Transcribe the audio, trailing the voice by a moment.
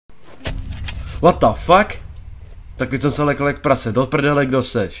What the fuck? Tak teď jsem se lekl jak prase, do prdele kdo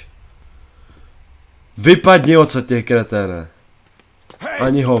seš? Vypadni odsud těch kreténe.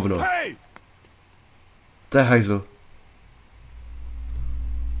 Ani hovno. To je hajzl.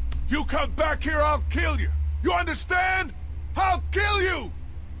 You come back here, I'll kill you. You understand? I'll kill you.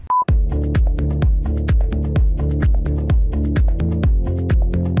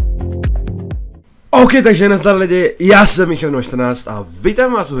 OK, takže nazdar lidi, já jsem Michal 14 a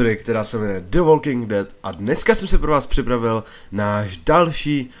vítám vás u hry, která se jmenuje The Walking Dead a dneska jsem se pro vás připravil náš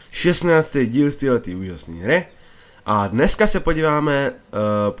další 16. díl z této úžasné hry a dneska se podíváme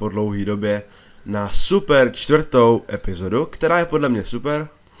po dlouhé době na super 4. epizodu, která je podle mě super,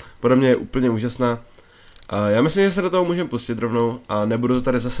 podle mě je úplně úžasná. Já myslím, že se do toho můžeme pustit rovnou a nebudu to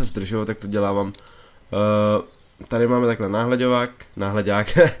tady zase zdržovat, tak to dělám. Tady máme takhle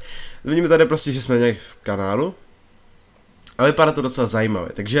náhledák. Vidíme tady prostě, že jsme nějak v kanálu. A vypadá to docela zajímavě,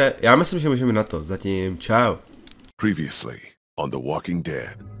 takže já myslím, že můžeme na to. Zatím čau. Previously on The Walking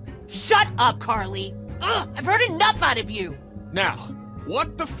Dead. Shut up, Carly! Ugh, I've heard enough out of you! Now, what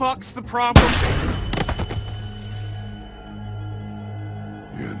the fuck's the problem?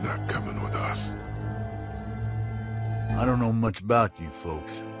 You're not coming with us. I don't know much about you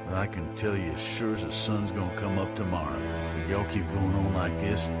folks, but I can tell you as sure as the sun's gonna come up tomorrow. If y'all keep going on like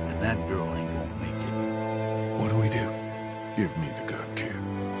this, and that girl ain't gonna make it. What do we do? Give me the gun, kid.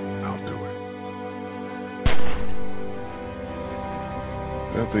 I'll do it.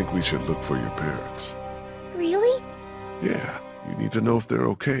 I think we should look for your parents. Really? Yeah, you need to know if they're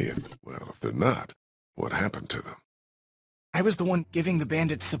okay and, well, if they're not, what happened to them. I was the one giving the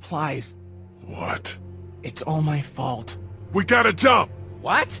bandits supplies. What? It's all my fault. We gotta jump!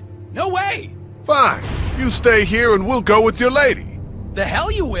 What? No way! Fine. You stay here and we'll go with your lady. The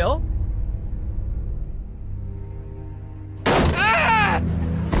hell you will! Ah!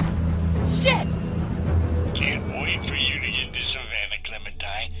 Shit! Can't wait for you to get to Savannah,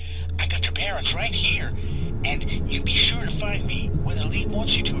 Clementine. I got your parents right here, and you be sure to find me whether Lee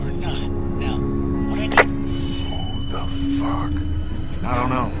wants you to or not. Now, what I need... Who the fuck? I don't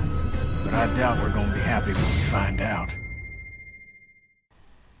know, but I doubt we're gonna be happy when we find out.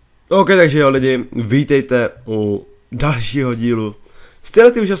 OK, takže jo lidi, vítejte u dalšího dílu z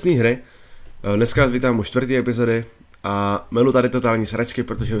této úžasné hry. Dneska vás vítám u 4. epizody a melu tady totální sračky,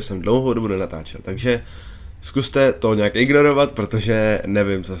 protože už jsem dlouhou dobu nenatáčel, takže zkuste to nějak ignorovat, protože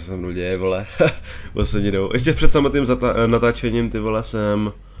nevím, co se se mnou děje, vole, poslední dobou. Ještě před samotným natáčením, ty vole,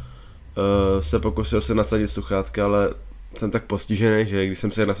 jsem se pokusil se nasadit sluchátka, ale jsem tak postižený, že když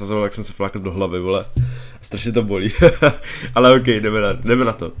jsem se je nasazoval, tak jsem se flákl do hlavy, vole, strašně to bolí, ale OK, jdeme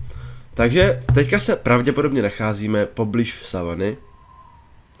na to. Takže teďka se pravděpodobně nacházíme poblíž savany,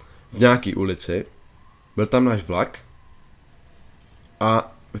 v nějaký ulici, byl tam náš vlak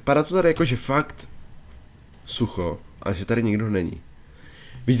a vypadá to tady jako, že fakt sucho a že tady nikdo není.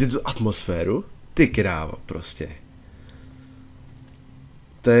 Vidíte tu atmosféru? Ty krávo, prostě.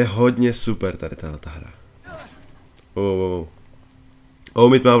 To je hodně super tady ta hra.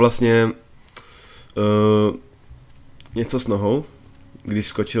 Omid má vlastně něco s nohou. Když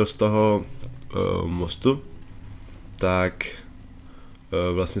skočil z toho mostu, tak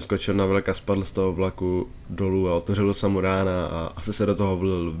vlastně skočil na vlak a spadl z toho vlaku dolů a otevřel se mu rána a asi se do toho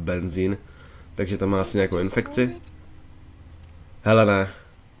vlil benzín, takže tam má asi nějakou infekci. Hele ne,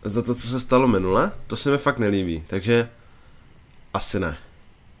 za to, co se stalo minule, to se mi fakt nelíbí, takže asi ne.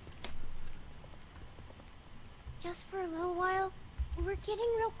 Just for a little while. We're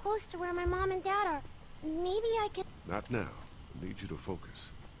getting real close to where my mom and dad are. Maybe I could... Not now. I need you to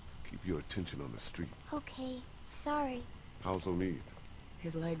focus. Keep your attention on the street. Okay, sorry. How's O'Neill?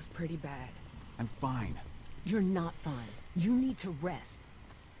 His leg's pretty bad. I'm fine. You're not fine. You need to rest.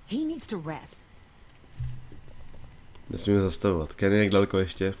 He needs to rest. Nesmíme zastavovat. Kenny, jak daleko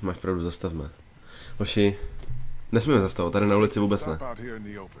ještě? Máš pravdu, zastavme. Hoši, nesmíme zastavovat, tady na ulici vůbec ne.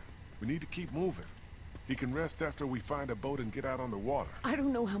 He can rest after we find a boat and get out on the water. I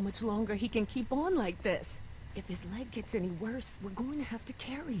don't know how much longer he can keep on like this. If his leg gets any worse, we're going to have to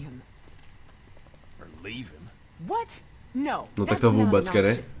carry him. Or leave him. What? No. No tak to vůbec,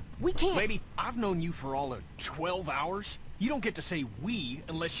 Kenny. We can't. Lady, I've known you for all of 12 hours. You don't get to say we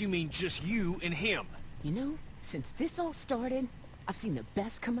unless you mean just you and him. You know, since this all started, I've seen the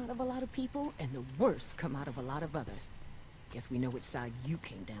best come out of a lot of people and the worst come out of a lot of others. Guess we know which side you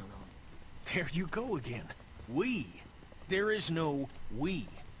came down on. There you go again. We. There is no we.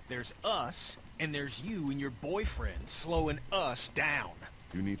 There's us, and there's you and your boyfriend slowing us down.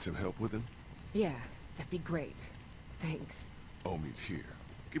 You need some help with him? Yeah, that'd be great. Thanks. Omid here.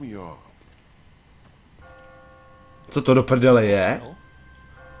 Give me your arm. Co to do prdele je?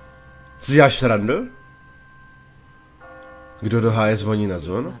 Si děláš srandu? Kdo do háje zvoní na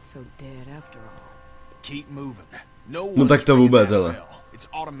zvon? No tak to vůbec, ale.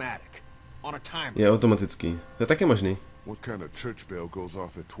 Je automatický. To je taky možný.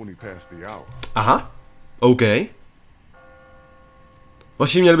 Aha. OK.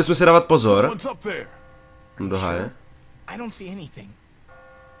 Hoši, měli bychom si dávat pozor. Do háje.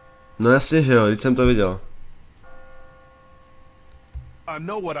 No jasně, že jo, teď jsem to viděl. I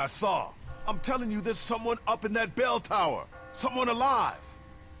know what I saw. I'm telling you, there's someone up in that bell tower. Someone alive.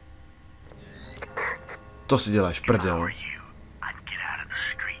 To si děláš prdel.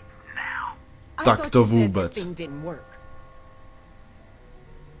 Tak to vůbec.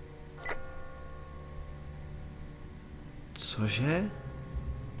 Cože?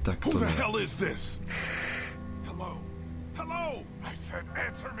 Tak to ne.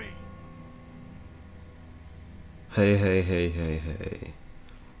 Hej.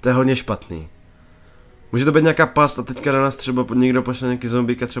 To je hodně špatný. Může to být nějaká past a teďka na nás třeba někdo pošle nějaký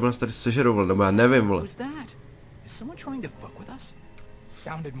zombík a třeba nás tady sežerou, nebo já nevím, vole.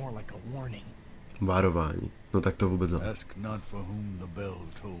 Várování. No tak to vůbec ne.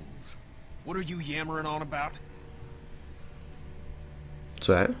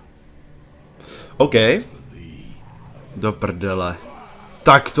 Co je? OK. Do prdele.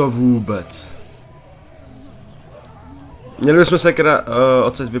 Tak to vůbec. Měli bychom se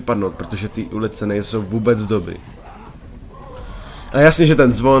odsaď vypadnout, protože ty ulice nejsou vůbec doby. A jasně, že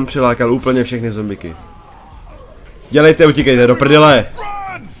ten zvon přilákal úplně všechny zombíky. Dělejte, utíkejte, do prdele!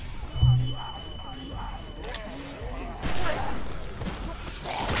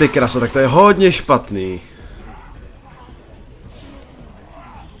 Ty kraso, tak to je hodně špatný.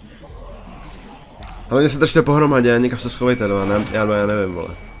 Hlavně se držte pohromadě, někam se schovejte, no, já nevím,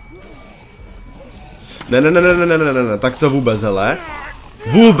 vole. Ne, tak to vůbec, hele.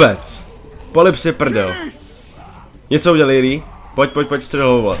 Vůbec! Polip si prdel. Něco udělej, Lee. Pojď,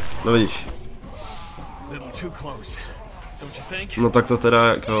 střelou, vole. No vidíš. No tak to teda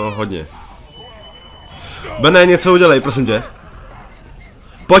jako hodně. Bene, něco udělej, prosím tě.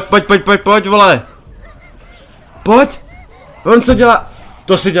 Pojď, vole. Pojď! On co dělá?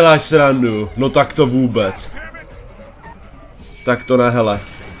 To si děláš srandu. No tak to vůbec. Tak to ne, hele.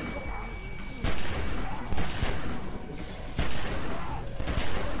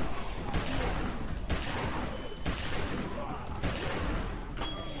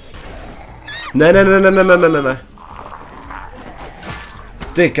 Ne.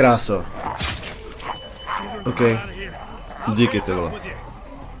 Ty kráso. OK. Díky, ty vole.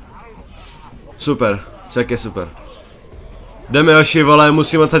 Super, čak je super. Jdeme, Joši, vole,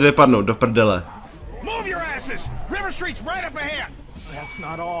 musím odsaď vypadnout, do prdele.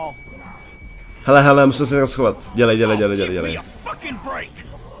 Hele, musím se tam schovat. Dělej.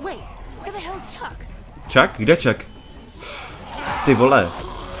 Chuck? Kde Chuck? Ty vole.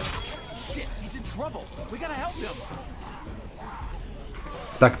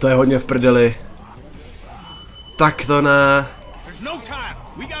 Tak to je hodně v prdeli. Tak to ne.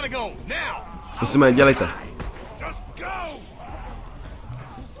 Musíme, dělejte.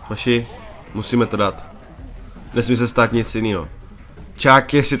 Hoši, musíme to dát. Nesmí se stát nic jiného.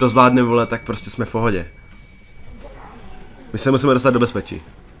 Čák, jestli to zvládne, vole, tak prostě jsme v pohodě. My se musíme dostat do bezpečí.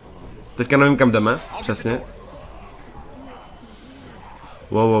 Teďka nevím, kam jdeme, přesně.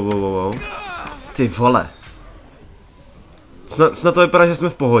 Wow. Ty vole. Snad to vypadá, že jsme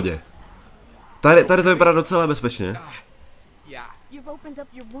v pohodě. Tady to vypadá docela bezpečně.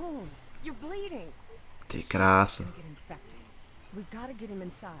 Ty krása.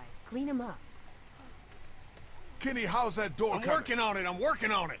 Kenny, how's that door coming? I'm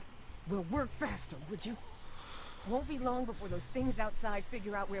working on it. We'll work faster, would you? Won't be long before those things outside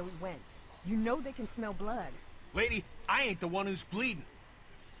figure out where we went. You know they can smell blood. Lady, I ain't the one who's bleeding.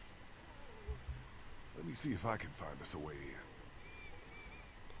 Let me see if I can find us a way in.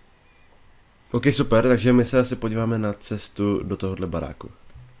 Ok, super, takže my se asi podíváme na cestu do tohohle baráku.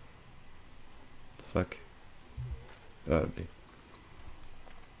 Fakt.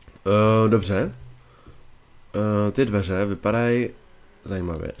 Dobře. Ty dveře vypadají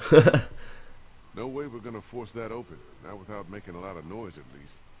zajímavě. No way we're gonna force that open, not without making a lot of noise at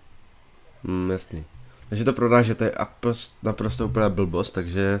least. Jasný. Takže to prodá, že to je naprosto úplná blbost,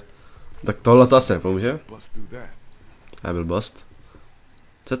 takže... Tak tohle to asi nepomůže. A blbost.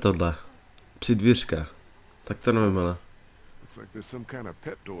 Co je tohle? Psí dvířka. Tak to nevím, ale...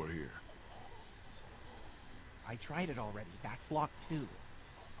 I tried it already. That's locked too.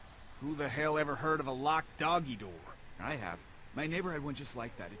 Who the hell ever heard of a locked doggy door? I have. My neighbor had one just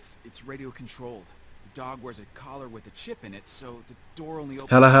like that. It's radio controlled. The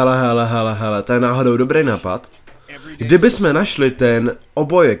Hele, to je náhodou dobrý nápad. Kdyby jsme našli ten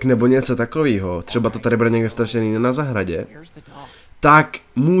obojek nebo něco takového, třeba to tady bude někde stačený na zahradě, tak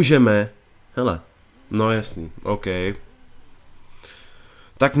můžeme, hele, no jasný, OK.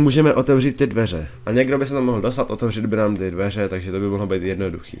 Tak můžeme otevřít ty dveře. A někdo by se tam mohl dostat, otevřít by nám ty dveře, takže to by mohlo být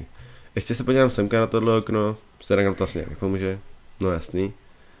jednoduchý. Ještě se podívám semka na tohle okno, se nám to asi nějak pomůže, no jasný.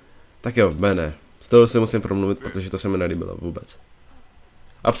 Tak jo, ne. Z toho se musím promluvit, protože to se mi nelíbilo vůbec.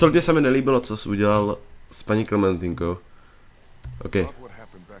 Absolutně se mi nelíbilo, co jsi udělal s paní Klementinkou. OK.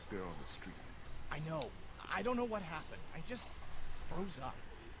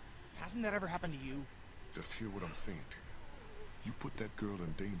 You put that girl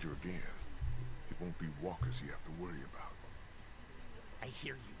in danger again. It won't be walkers you have to worry about. I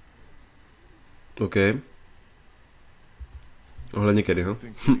hear you. OK. Ohledně kedy, ho?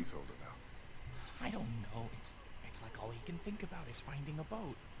 I don't know. It's like all he can think about is finding a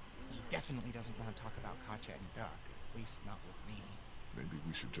boat. He definitely doesn't want to talk about Katja and Duck, at least not with me. Maybe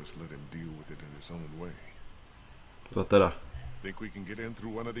we should just let him deal with it in his own way. Co teda? Think we can get in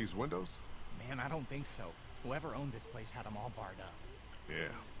through one of these windows? Man, I don't think so. Whoever owned this place had them all barred up.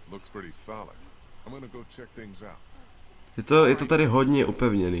 Yeah, looks pretty solid. I'm gonna go check things out. Je to tady hodně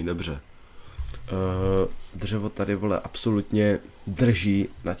upevněný, dobře. Dřevo tady, vole, absolutně drží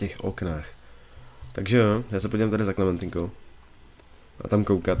na těch oknách. Takže jo, já se podívám tady za Klementinkou. A tam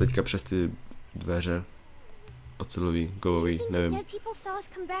kouká teďka přes ty dveře. Ocelový, kovový, nevím.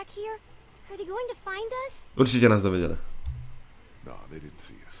 Určitě nás to viděli. No, they didn't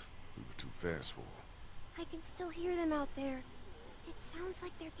see us. We were too fast for them. I can still hear them out there. It sounds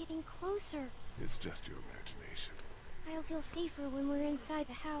like they're getting closer. It's just your imagination. I'll feel safer when we're inside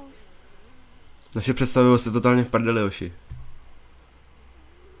the house. Naše představivost je totálně v prdeli, oši.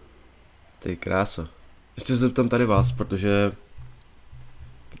 Ty kráso. Ještě se zeptám tady vás, protože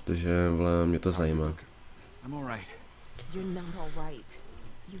vole, mě to zajímá.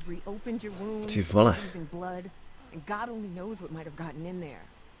 Ty vole.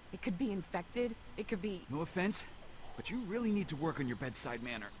 It could be infected, it could be... No offense, but you really need to work on your bedside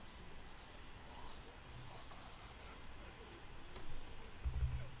manner.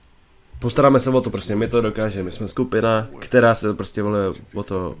 Postaráme se o to, prostě my to dokážeme. My jsme skupina, která se prostě, vole, o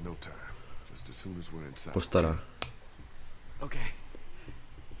to postará. Okay.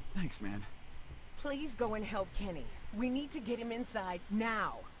 Thanks, man. Please go and help Kenny. We need to get him inside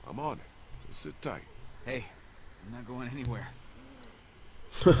now. I'm on it. Just sit tight. Hey, I'm not going anywhere.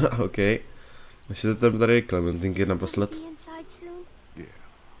 OK. Ještě tam tady Klementinky naposled.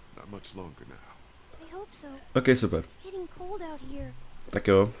 OK, super. Tak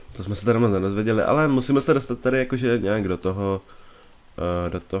jo, to jsme se tady moc nedozvěděli, ale musíme se dostat tady jakože nějak do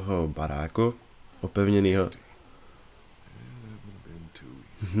toho baráku opevněnýho.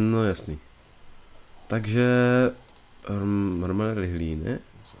 No jasný. Takže normálně hlíny.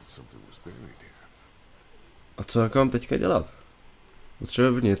 A co jako mám teďka dělat?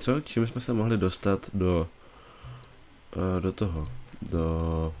 Potřebujeme něco, čím jsme se mohli dostat do toho.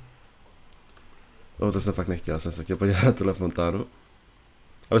 To jsem fakt nechtěl, jsem se chtěl podívat na tuhle fontánu.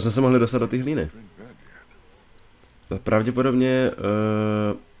 Aby jsme se mohli dostat do ty hlíny. Pravděpodobně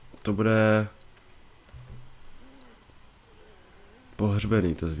to bude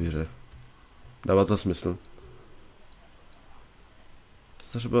pohřbený to zvíře. Dává to smysl.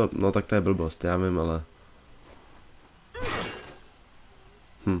 No tak to je blbost, já vím, ale...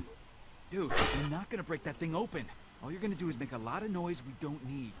 Dude, you're not gonna break that thing open. All you're gonna do is make a lot of noise we don't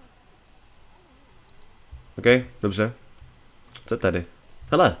need. OK, dobře. Co tady?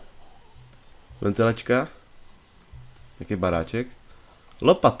 Hele. Ventilačka. Jaký baráček.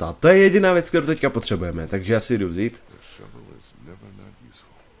 Lopata, to je jediná věc, kterou teďka potřebujeme, takže já si jdu vzít.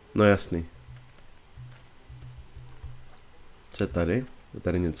 No jasný. Co je tady? Je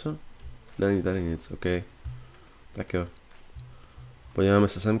tady něco? Není tady nic, OK. Tak jo. Podíváme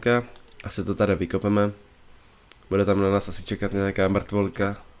se semka. Asi to tady vykopeme. Bude tam na nás asi čekat nějaká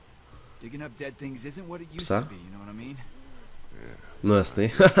mrtvolka. Psa? No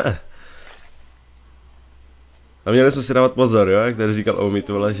jasný. A měli jsme si dávat pozor, jo? Jak tady říkal Oumit,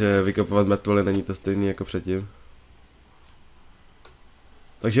 vole, že vykopovat mrtvoly není to stejný jako předtím.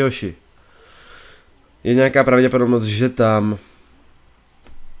 Takže hoši. Je nějaká pravděpodobnost, že tam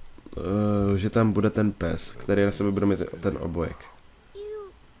bude ten pes, který na sebe bude mít ten obojek.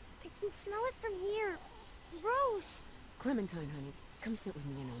 Clementine, honey, come sit with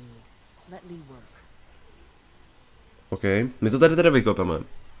me in no need. Let Lee work. OK, my to tady vykopeme.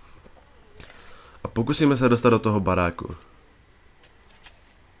 A pokusíme se dostat do toho baráku.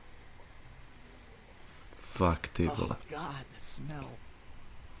 Fuck, ty vole. God, the smell.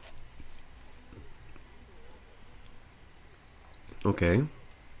 OK.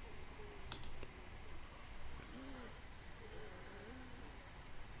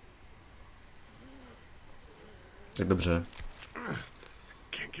 Tak dobře.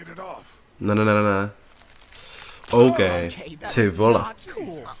 Can't get it off. Ne. OK. Ty vole.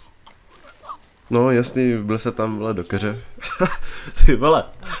 No jasný, byl se tam vole do keře. Ty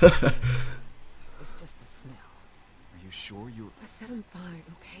vole. It's just the smell. Are you sure you... I said I'm fine,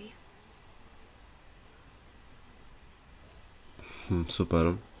 okay?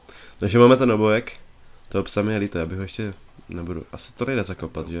 Super. Takže máme ten obojek. To psa mi je líto, já bych ho ještě nebudu. Asi to nejde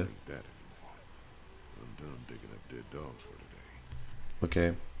zakopat, že? OK.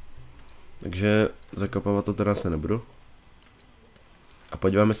 Takže zakopávat to teda se nebudu. A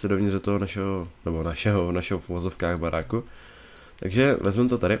podíváme se dovnitř do toho našeho v uvozovkách baráku. Takže vezmu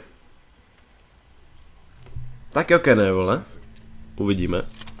to tady. Tak jo, ne, vole. Uvidíme.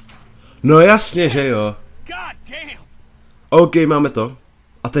 No jasně, že jo. OK, máme to.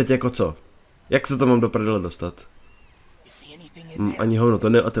 A teď jako co? Jak se to mám do prdele dostat? Ani hovno, to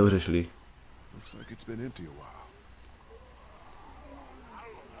neotevřeš-li.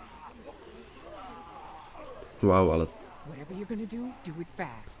 Wow, ale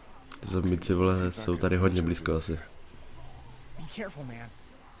ty zombíci, vole, jsou tady hodně blízko asi.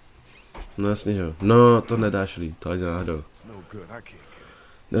 No jasně, že jo. No, to nedáš-li, to ani náhodou.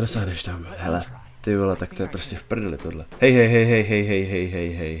 Nedosáhneš tam, hele. Ty vole, tak to je prostě v prdeli tohle.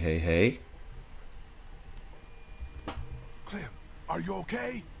 Hej. Clem, are you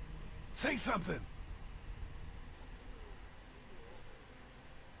okay? Say something.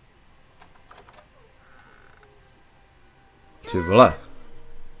 Ty vole.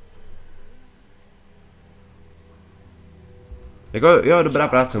 Jako, jo, dobrá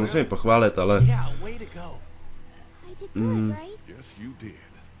práce, musím ji pochválit, ale... I did good, right? Yes, you did.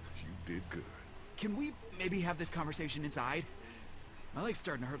 You did good. Can we maybe have this conversation inside? My leg's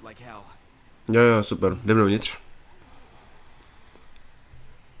starting to hurt like hell. Jo, super, jdem dovnitř.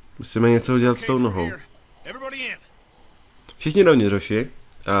 Musíme něco udělat s tou nohou. Všichni dovnitř, hoši.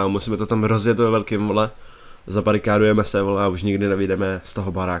 A musíme to tam rozjet ve velkým, vole. Zabarikádujeme se, vole, a už nikdy nevyjdeme z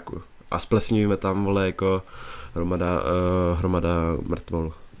toho baráku. A splesníme tam, vole, jako hromada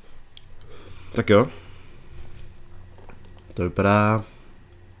mrtvol. Tak jo. To vypadá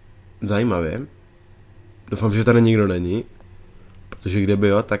zajímavě. Doufám, že tady nikdo není. Protože kdyby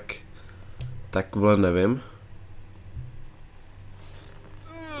jo, tak vole, nevím.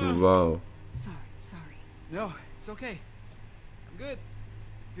 Wow. Sorry. No, it's okay. I'm good.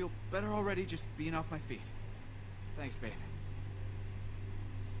 I feel better already just being off my feet. Thanks, babe.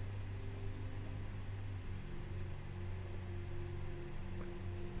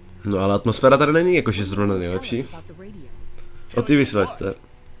 No ale atmosféra tady není jakože zrovna nejlepší. O ty vysvětlete.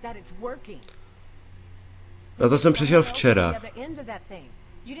 Na to jsem přišel včera.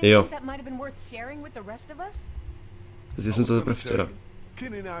 Jo. Zjistil jsem to teprve včera.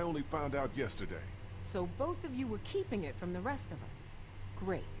 Kenny and I only found out yesterday. So both of you were keeping it from the rest of us.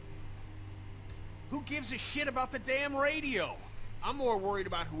 Great. Who gives a shit about the damn radio? I'm more worried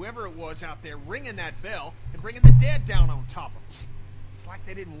about whoever it was out there ringing that bell and bringing the dead down on top of us. It's like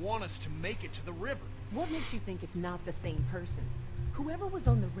they didn't want us to make it to the river. What makes you think it's not the same person? Whoever was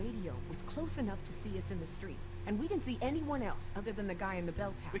on the radio was close enough to see us in the street, and we didn't see anyone else other than the guy in the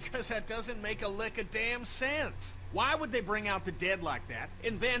bell tower. Because that doesn't make a lick of damn sense. Why would they bring out the dead like that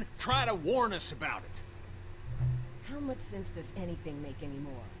and then try to warn us about it? How much sense does anything make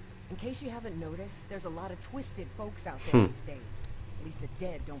anymore? In case you haven't noticed, there's a lot of twisted folks out there these days. At least the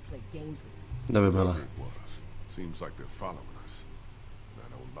dead don't play games with you. Nevím, hele. Seems like they're following us. I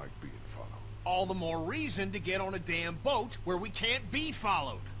don't like being followed. All the more reason to get on a damn boat where we can't be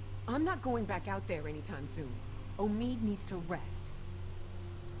followed. I'm not going back out there anytime soon. Omid needs to rest.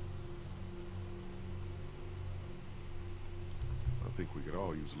 I think we could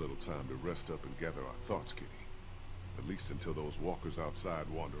all use a little time to rest up and gather our thoughts, Kitty. At least until those walkers outside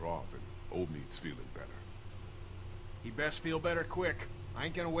wander off and Omid's feeling better. He best feel better quick. I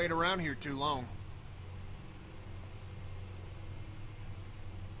ain't gonna wait around here too long.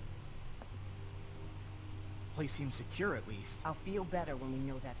 Place seems secure at least. I'll feel better when we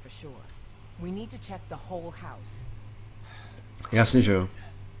know that for sure. We need to check the whole house. Jasně, že jo.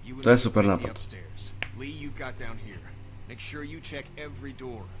 To je super nápad. Lee, you got down here. Make sure you check every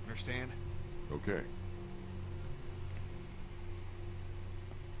door. Understand? Okay.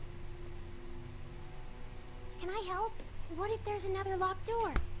 Can I help? What if there's another locked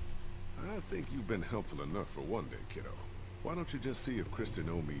door? I think you've been helpful enough for one day, kiddo. Why don't you just see if Kristen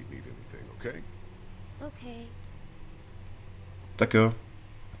and Omid need anything, okay? Okay. Tak jo.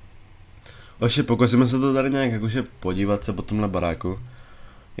 Oši, pokusíme se to tady nějak jakože podívat se potom na baráku.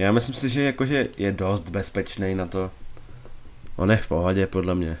 Já myslím si, že jakože je dost bezpečný na to. On je v pohodě,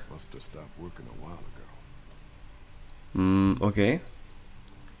 podle mě. OK.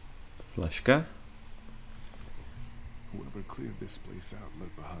 Flaška.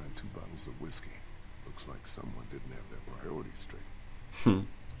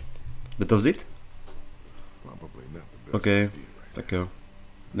 Jde to vzít? OK, tak jo.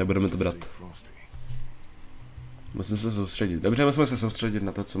 Nebudeme to brát. Musím se soustředit. Dobře, musíme se soustředit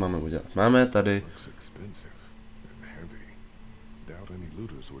na to, co máme udělat. Máme tady...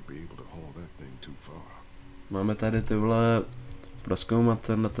 Máme tady ty vole... Prozkoumat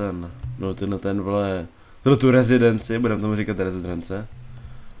ten vole... tu rezidenci, budeme tomu říkat rezidence.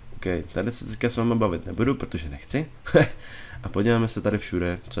 OK, tady se teďka s váma bavit nebudu, protože nechci. A podíváme se tady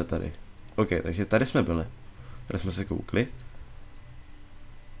všude, co je tady. OK, takže tady jsme byli. Tady jsme se koukli.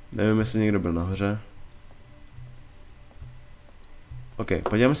 Nevím, jestli někdo byl nahoře. OK,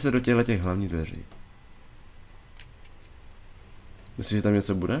 podíváme se do těch hlavních dveří. Myslíš, že tam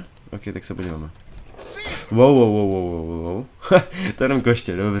něco bude? OK, tak se podíváme. Wow. To je jenom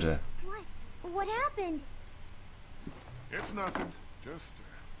koště, dobře. What happened? It's nothing. Just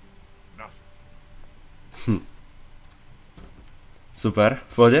nothing. Super,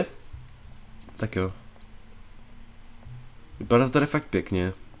 v pohodě? Tak jo. Vypadá to tady fakt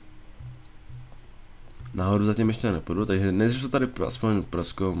pěkně. Nahoru zatím ještě nepůjdu, takže než to tady aspoň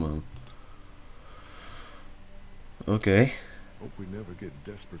prozkoumám. OK.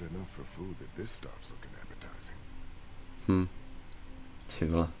 Ty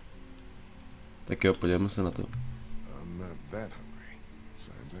vole. Tak jo, podívejme se na to.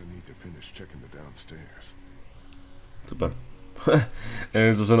 Super.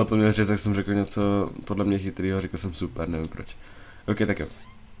 Nevím, co jsem na to měl říct, tak jsem řekl něco podle mě chytrýho, řekl jsem super, nevím proč. OK, tak jo.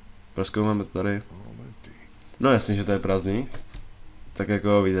 Prozkoumáme to tady. No jasně, že to je prázdný. Tak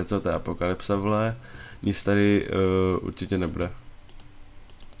jako víte co, to je apokalypsa, vole. Nic tady určitě nebude.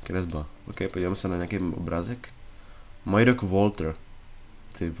 Kresba. OK, podíváme se na nějaký obrázek. My dog Walter.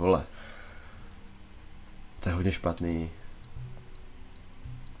 Ty vole. To je hodně špatný.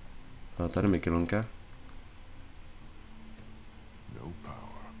 A tady mikronka.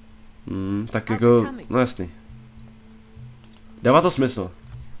 Tak jako, no jasný. Dává to smysl.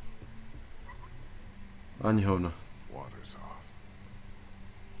 Ani hovno.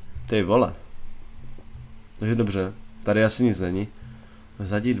 Ty vole. Takže dobře, tady asi nic není.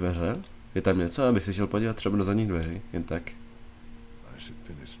 Zadní dveře, je tam něco, abych si šel podívat třeba do zadních dveří, jen tak.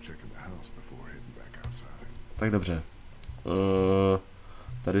 Tak dobře.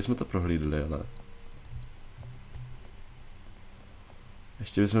 Tady jsme to prohlídli, ale...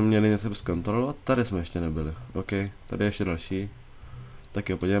 Ještě bychom měli něco zkontrolovat, tady jsme ještě nebyli. OK, tady je ještě další. Tak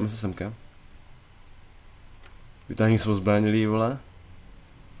jo, podíváme se semka. Vytáhni svou zbraň, vole.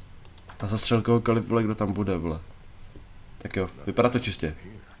 A zastřel kohokoliv, vole, kdo tam bude, vole. Tak jo, vypadá to čistě.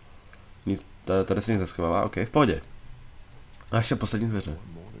 Tady se nic neschovává, OK, v pohodě. A ještě poslední dveře.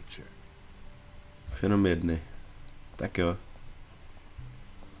 Už jenom jedny. Tak jo.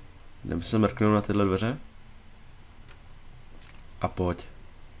 Jdeme se mrknout na tyhle dveře. A pojď.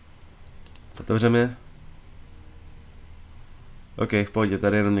 Otevřeme je. OK, v pohodě,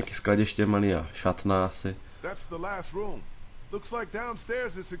 tady je jenom nějaký skladiště malý a šatna asi.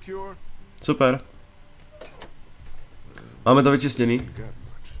 Super. Máme to vyčistěný.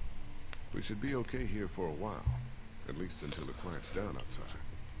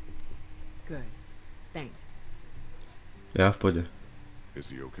 Good. Thanks. Já v pohodě.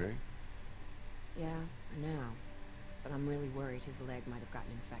 Yeah, now. But I'm really worried his leg might have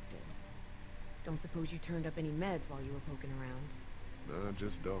gotten infected. Don't suppose you turned up any meds while you were poking around? Nah,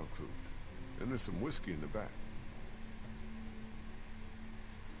 just dog food. And there's some whiskey in the back.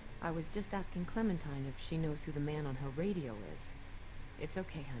 I was just asking Clementine if she knows who the man on her radio is. It's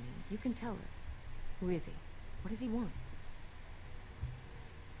okay, honey. You can tell us. Who is he? What does he want?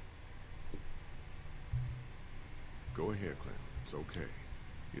 Go ahead, Clem. It's okay.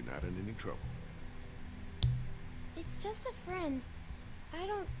 You're not in any trouble. It's just a friend. I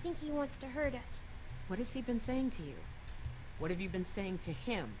don't think he wants to hurt us. What has he been saying to you? What have you been saying to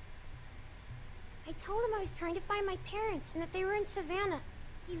him? I told him I was trying to find my parents and that they were in Savannah.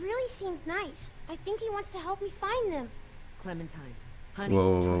 He really seems nice. I think he wants to help me find them. Clementine, honey,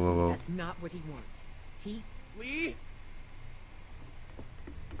 Whoa. trust me, that's not what he wants. He... Lee?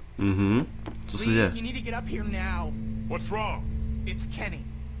 Co se děje? You need to get up here now. What's wrong? It's Kenny.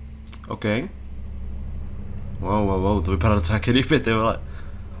 OK. Wow, to vypadá docela creepy, ty vole.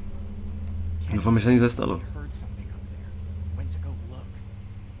 Doufám, že se nic nestalo. Heard something up there. Went to go look.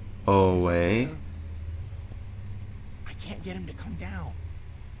 Oh, way. I can't get him to come down.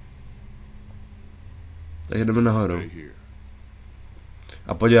 Tak jdeme nahoru. Stay here.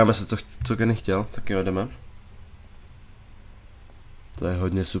 A podíváme se, co Kenny chtěl. Tak jo, jdeme. To je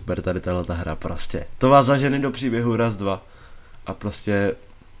hodně super tady tato hra prostě. To vás zažene do příběhu raz, dva. A prostě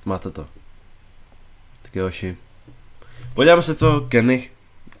máte to. Tak jo, oši. Podíváme se, co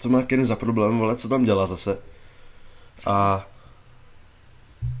má Kenny za problém, vole, co tam dělá zase. A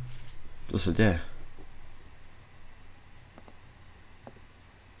co se děje?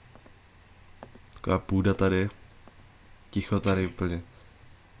 Taková půda tady. Ticho tady úplně.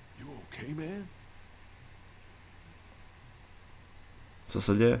 You okay, man? Co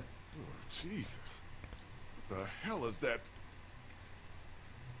se děje? Oh, Jesus. What the hell is that?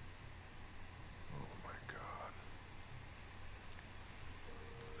 Oh my God.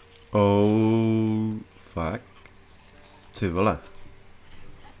 Oh, fuck. Ty vole.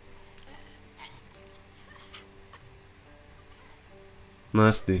 No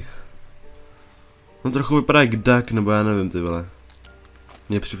jasný. No trochu vypadá jak duck, nebo já nevím, ty vole.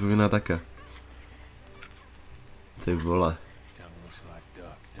 Mě připomíná taka. Ty vole.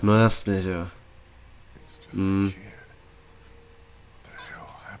 No jasně, že jo. It's just a kid. What the hell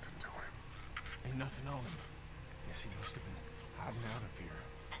happened to him? Ain't nothing on him. Guess he must have been hiding out up here.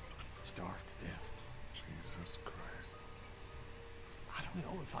 Starved to death. Jesus Christ. I don't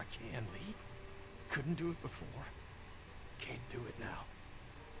know if I can, Lee. Couldn't do it before. Can't do it now.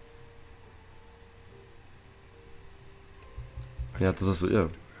 Já to zase udělám.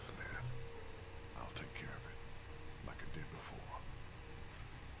 Do this, man. I'll take care of it. Like I did before.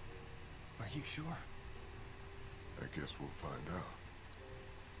 Are you sure? I guess we'll find out.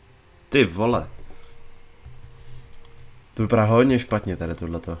 Ty vole. To vypadá hodně špatně tady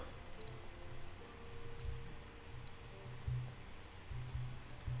tohleto.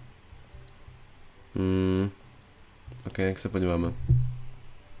 Ok, jak se podíváme.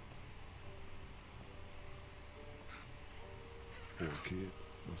 Poor kid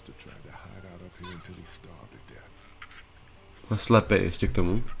must have tried to hide out up here until he starved to death. A slepý ještě k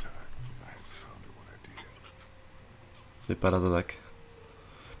tomu. Time I had found it when I did. Vypadá to tak.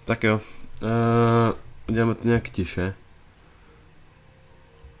 Tak jo. Uděláme to nějak tiše.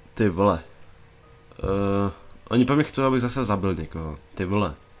 Ty vole. Oni po mě chcou, abych zase zabil někoho. Ty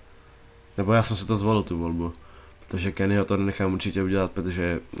vole. Nebo já jsem si to zvolil, tu volbu. Protože Kennyho to nechám určitě udělat,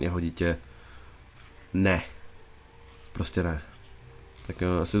 protože jeho dítě... Ne. Prostě ne. Tak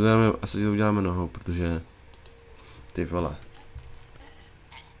jo, asi to uděláme nohou, protože... Ty vole.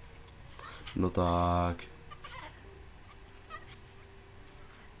 No tak.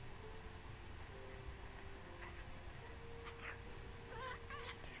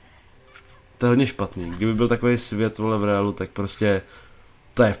 To je hodně špatný. Kdyby byl takový svět, vole, v reálu, tak prostě...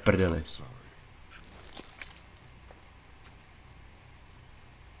 To je v prdeli.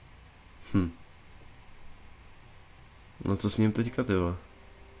 No co s ním teďka, ty vole?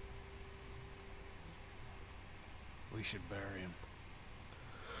 We should bury him.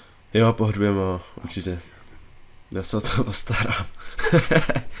 Jo, pohřbujeme ho, určitě. Já se o to postarám.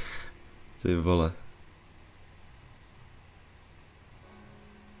 Ty vole.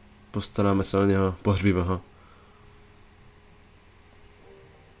 Postaráme se o něho, pohřbíme ho.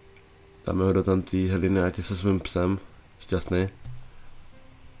 Dáme ho do tamtý hliny, ať je se svým psem. Šťastný.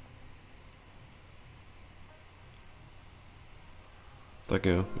 Tak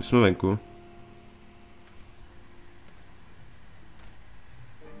jo, už jsme venku.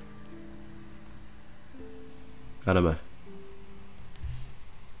 A jdeme.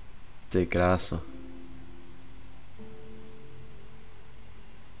 Ty kráso.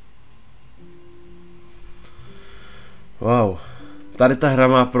 Wow. Tady ta hra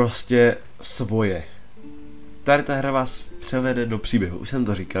má prostě svoje. Tady ta hra vás převede do příběhu. Už jsem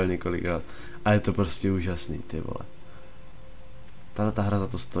to říkal několikrát. A je to prostě úžasný, ty vole. Tahle ta hra za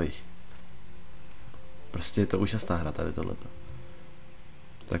to stojí. Prostě je to úžasná hra, tady tohleto.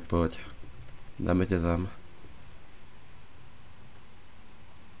 Tak pojď. Dáme tě tam.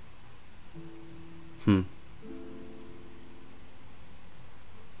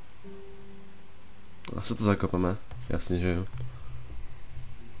 Asi to zakopeme. Jasně, že jo.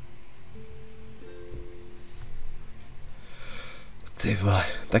 Ty vole.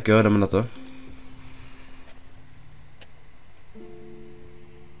 Tak jo, jdeme na to.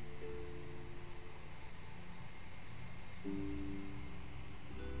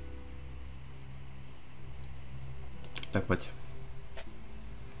 Tak pojď.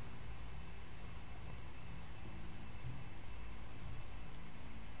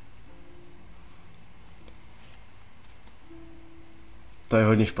 To je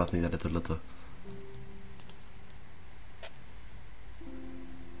hodně špatný tady tohleto.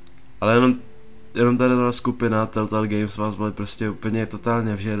 Ale jenom tady ta skupina Telltale Games vás vole prostě úplně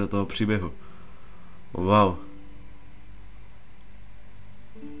totálně vžije do toho příběhu. Wow.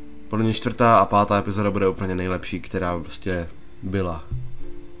 Podle mě 4. a 5. epizoda bude úplně nejlepší, která prostě byla.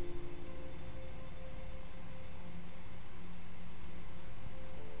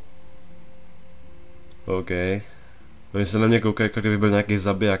 OK. Oni se na mě koukají, jako kdyby byl nějaký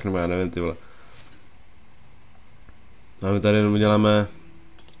zabiják, nebo já nevím, ty vole. A my tady jenom uděláme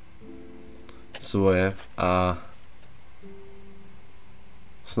svoje a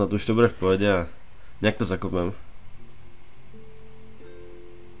snad už to bude v pohodě a nějak to zakopem.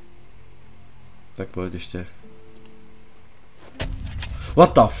 Tak pojď ještě.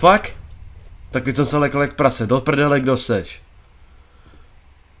 What the fuck? Tak teď jsem se lekl jak prase, do prdele kdo seš?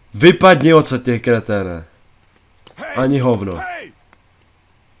 Vypadni odsud těch kreténe. Ani hovno.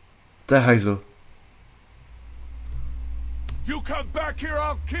 To je hajzl. You come back here,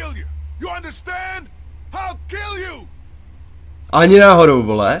 I'll kill you. You understand? I'll kill you. Ani náhodou,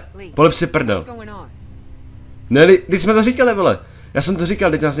 vole. Polep si prdel. Když jsme to říkali, vole. Já jsem to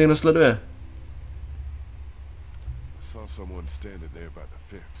říkal, teď nás někdo sleduje. Saw someone standing there by the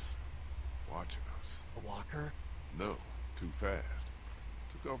fence, watching us. A walker? No, too fast.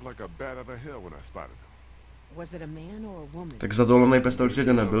 Took off like a bat out of hell when I spotted him. Was it a man or a woman? Tak zatoulenej pes to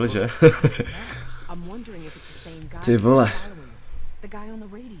určitě nebyl, že? Ty vole.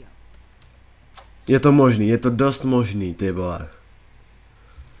 Je to možný, je to dost možný, ty vole.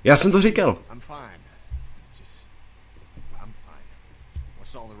 Já jsem to říkal.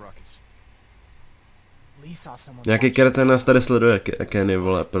 Nějaký kretén nás tady sleduje, Kenny,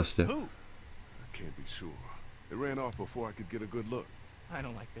 vole, prostě. I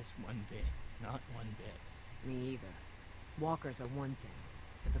don't like this one bit. Not one bit. Me either. Walkers are one thing,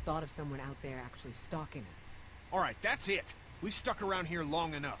 but the thought of someone out there actually stalking us. Alright, that's it. We've stuck around here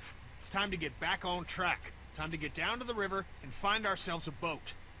long enough. It's time to get back on track. Time to get down to the river and find ourselves a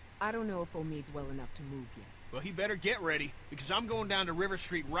boat. I don't know if Omid's well enough to move yet. Well, he better get ready, because I'm going down to River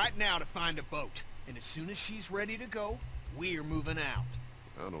Street right now to find a boat. And as soon as she's ready to go, we're moving out.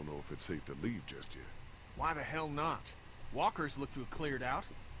 I don't know if it's safe to leave just yet. Why the hell not? Walkers look to have cleared out.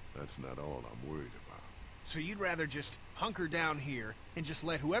 That's not all I'm worried about. So you'd rather just hunker down here and just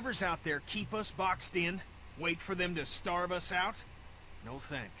let whoever's out there keep us boxed in? Wait for them to starve us out? No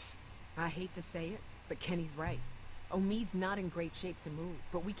thanks. I hate to say it, but Kenny's right. Omid's not in great shape to move,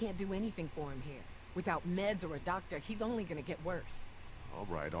 but we can't do anything for him here. Without meds or a doctor, he's only gonna get worse. All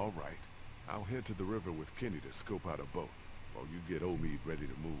right, all right. I'll head to the river with Kenny to scope out a boat, while you get Omid ready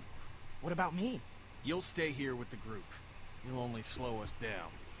to move. What about me? You'll stay here with the group. You'll only slow us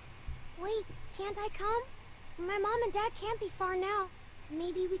down. Wait, can't I come? My mom and dad can't be far now.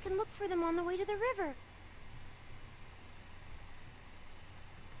 Maybe we can look for them on the way to the river.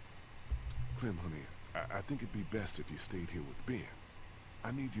 Clem, honey, I think it'd be best if you stayed here with Ben.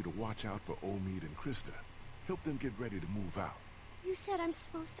 I need you to watch out for Omid and Krista. Help them get ready to move out. You said I'm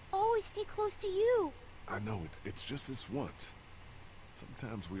supposed to always stay close to you. I know it. It's just this once.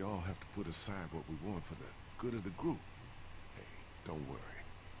 Sometimes we all have to put aside what we want for the good of the group. Hey, don't worry.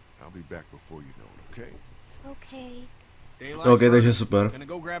 I'll be back before you know it, okay? Okay. Okay, takže super. Gonna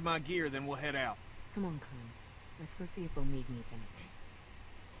go grab my gear, then we'll head out. Come on, Clem. Let's go see if Omid needs anything.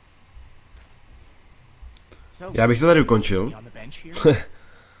 Já bych to tady ukončil.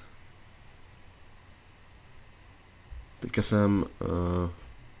 Teďka jsem...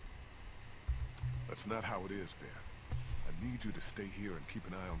 That's not how it is, Ben. I need you to stay here and keep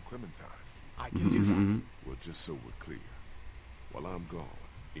an eye on Clementine. I can do that. Well, just so we're clear. While I'm gone,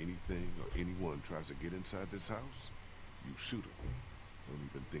 anything or anyone tries to get inside this house, you shoot them. Don't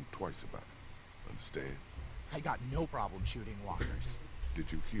even think twice about it. Understand? I got no problem shooting walkers.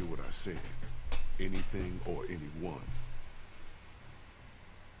 Did you hear what I said? Anything or anyone.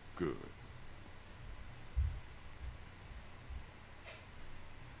 Good.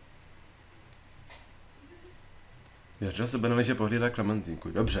 Věřil se Benovi, že pohlídá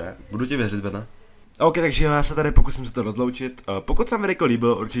Klementínku. Dobře, budu ti věřit, Bena. OK, takže já se tady pokusím se to rozloučit. Pokud se vám video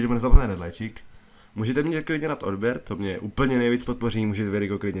líbilo, určitě mi nezapomeňte na lajčík. Můžete mě klidně dát odběr, to mě úplně nejvíc podpoří, můžete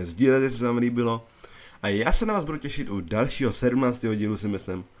video klidně sdílet, jestli se vám líbilo. A já se na vás budu těšit u dalšího 17. dílu, si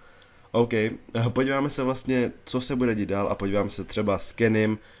myslím. OK, podíváme se vlastně, co se bude dít dál a podíváme se třeba s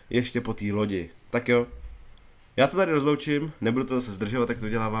Kenym ještě po té lodi. Tak jo, já to tady rozloučím, nebudu to zase zdržovat, tak to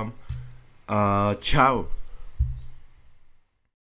dělávám. A čau.